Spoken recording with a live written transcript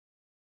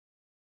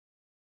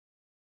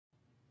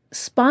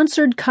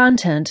Sponsored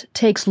Content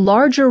Takes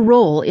Larger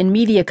Role in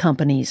Media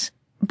Companies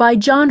by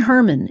John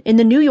Herrman in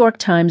the New York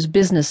Times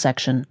Business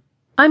section.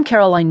 I'm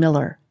Caroline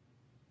Miller.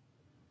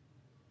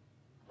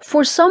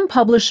 For some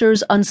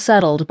publishers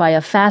unsettled by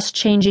a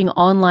fast-changing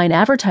online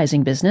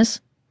advertising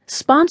business,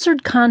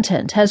 sponsored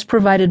content has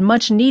provided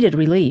much-needed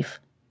relief.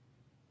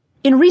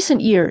 In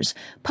recent years,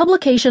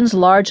 publications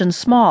large and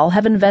small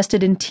have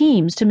invested in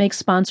teams to make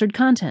sponsored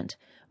content,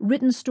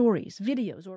 written stories, videos, or